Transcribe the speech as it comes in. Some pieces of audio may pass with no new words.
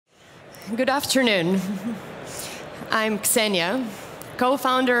Good afternoon. I'm Kseniya,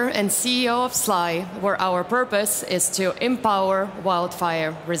 co-founder and CEO of Slush, where our purpose is to empower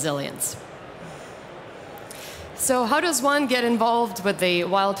wildfire resilience. So how does one get involved with the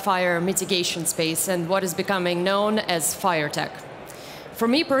wildfire mitigation space and what is becoming known as fire tech? For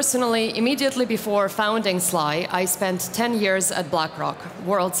me personally, immediately before founding Slush, I spent 10 years at BlackRock,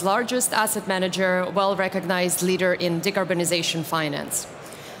 world's largest asset manager, well-recognized leader in decarbonization finance.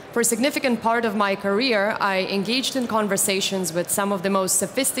 For a significant part of my career, I engaged in conversations with some of the most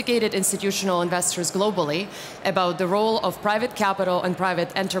sophisticated institutional investors globally about the role of private capital and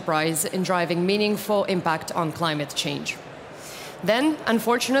private enterprise in driving meaningful impact on climate change. Then,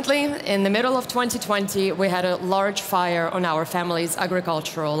 unfortunately, in the middle of 2020, we had a large fire on our family's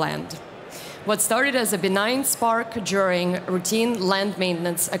agricultural land. What started as a benign spark during routine land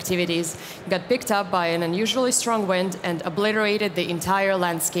maintenance activities got picked up by an unusually strong wind and obliterated the entire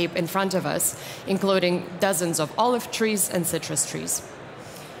landscape in front of us, including dozens of olive trees and citrus trees.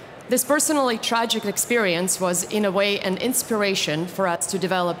 This personally tragic experience was, in a way, an inspiration for us to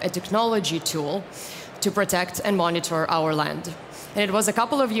develop a technology tool to protect and monitor our land. And it was a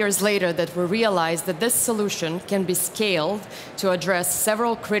couple of years later that we realized that this solution can be scaled to address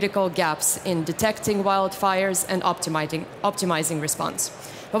several critical gaps in detecting wildfires and optimizing response.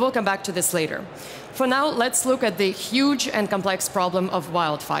 But we'll come back to this later. For now, let's look at the huge and complex problem of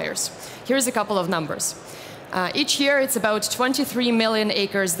wildfires. Here's a couple of numbers. Each year, it's about 23 million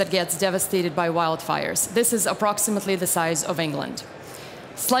acres that gets devastated by wildfires. This is approximately the size of England.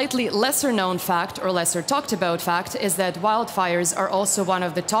 Slightly lesser known fact, or lesser talked about fact, is that wildfires are also one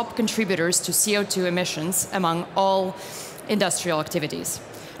of the top contributors to CO2 emissions among all industrial activities.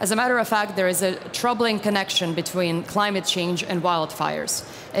 As a matter of fact, there is a troubling connection between climate change and wildfires.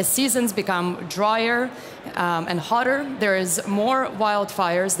 As seasons become drier and hotter, there is more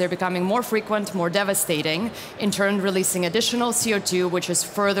wildfires. They're becoming more frequent, more devastating, in turn releasing additional CO2, which is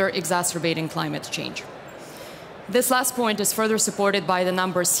further exacerbating climate change. This last point is further supported by the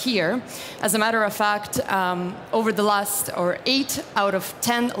numbers here. As a matter of fact, over the last, 8 out of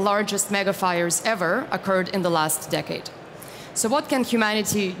 10 largest megafires ever occurred in the last decade. So what can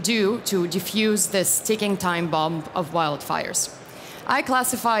humanity do to defuse this ticking time bomb of wildfires? I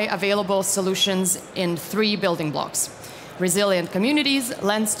classify available solutions in 3 building blocks: resilient communities,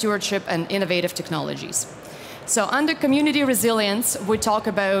 land stewardship, and innovative technologies. So under community resilience, we talk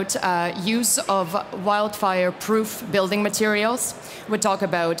about use of wildfire-proof building materials. We talk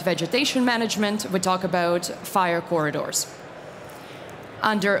about vegetation management. We talk about fire corridors.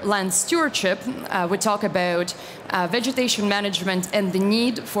 Under land stewardship, we talk about vegetation management and the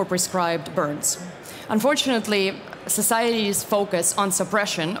need for prescribed burns. Unfortunately, society's focus on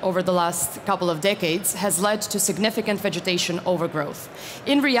suppression over the last couple of decades has led to significant vegetation overgrowth.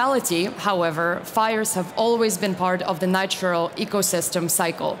 In reality, however, fires have always been part of the natural ecosystem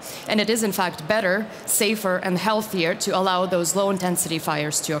cycle, and it is in fact better, safer, and healthier to allow those low-intensity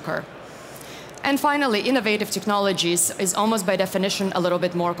fires to occur. And finally, innovative technologies is almost by definition a little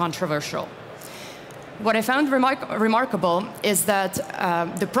bit more controversial. What I found remarkable is that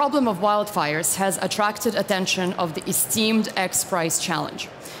the problem of wildfires has attracted attention of the esteemed X-Prize challenge.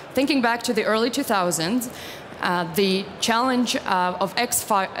 Thinking back to the early 2000s, the challenge of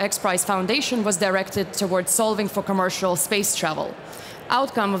X-Prize Foundation was directed towards solving for commercial space travel.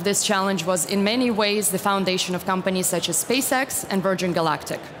 Outcome of this challenge was in many ways the foundation of companies such as SpaceX and Virgin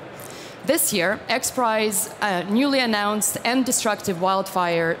Galactic. This year, X-Prize newly announced End Destructive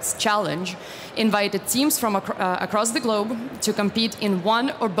Wildfires Challenge invited teams from across the globe to compete in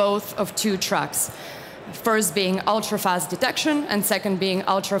one or both of 2 tracks. First being ultra-fast detection, and second being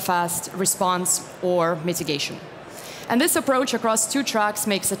ultra-fast response or mitigation. And this approach across 2 tracks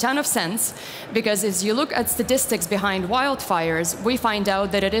makes a ton of sense, because as you look at statistics behind wildfires, we find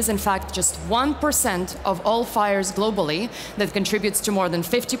out that it is in fact just 1% of all fires globally that contributes to more than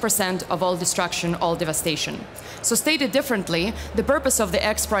 50% of all destruction, all devastation. So stated differently, the purpose of the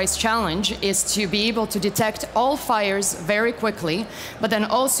X-Prize Challenge is to be able to detect all fires very quickly, but then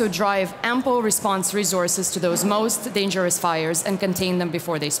also drive ample response resources to those most dangerous fires and contain them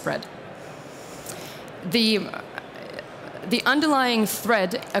before they spread. The underlying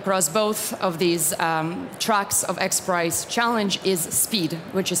thread across both of these tracks of X-Prize Challenge is speed,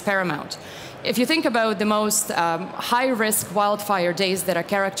 which is paramount. If you think about the most high-risk wildfire days that are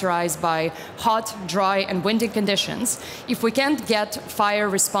characterized by hot, dry, and windy conditions, if we can't get fire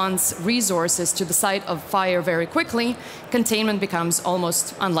response resources to the site of fire very quickly, containment becomes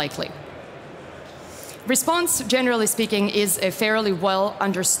almost unlikely. Response, generally speaking, is a fairly well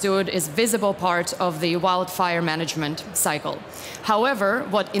understood, is visible part of the wildfire management cycle. However,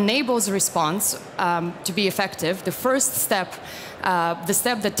 what enables response to be effective, the first step, the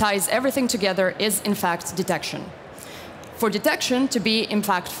step that ties everything together, is in fact detection. For detection to be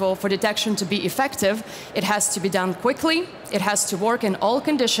impactful, for detection to be effective, it has to be done quickly, it has to work in all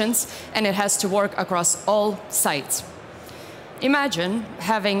conditions, and it has to work across all sites. Imagine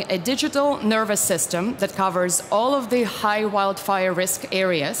having a digital nervous system that covers all of the high wildfire risk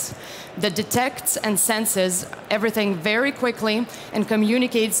areas, that detects and senses everything very quickly and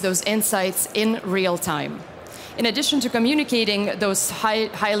communicates those insights in real time. In addition to communicating those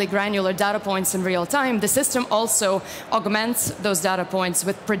highly granular data points in real time, the system also augments those data points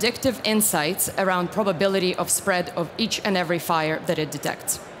with predictive insights around probability of spread of each and every fire that it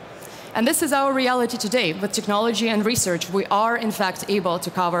detects. And this is our reality today. With technology and research, we are in fact able to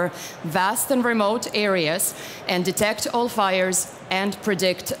cover vast and remote areas and detect all fires and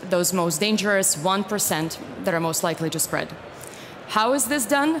predict those most dangerous 1% that are most likely to spread. How is this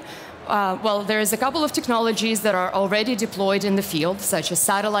done? Well, there's a couple of technologies that are already deployed in the field, such as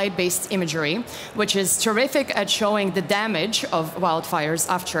satellite-based imagery, which is terrific at showing the damage of wildfires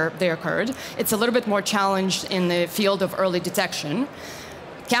after they occurred. It's a little bit more challenged in the field of early detection.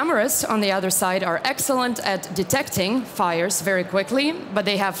 Cameras, on the other side, are excellent at detecting fires very quickly, but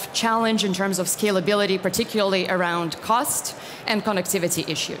they have challenge in terms of scalability, particularly around cost and connectivity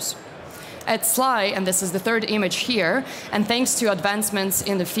issues. At SLY, and this is the third image here, and thanks to advancements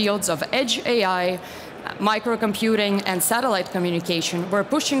in the fields of edge AI, microcomputing, and satellite communication, we're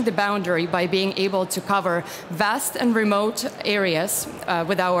pushing the boundary by being able to cover vast and remote areas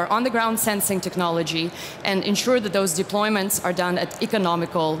with our on-the-ground sensing technology and ensure that those deployments are done at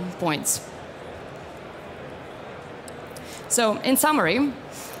economical points. So, in summary,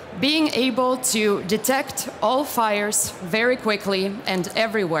 being able to detect all fires very quickly and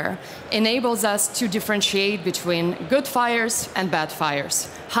everywhere enables us to differentiate between good fires and bad fires,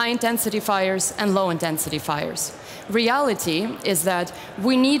 high-intensity fires and low-intensity fires. Reality is that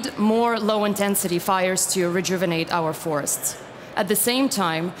we need more low-intensity fires to rejuvenate our forests. At the same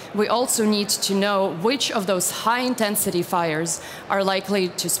time, we also need to know which of those high-intensity fires are likely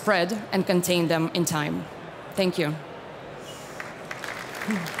to spread and contain them in time. Thank you.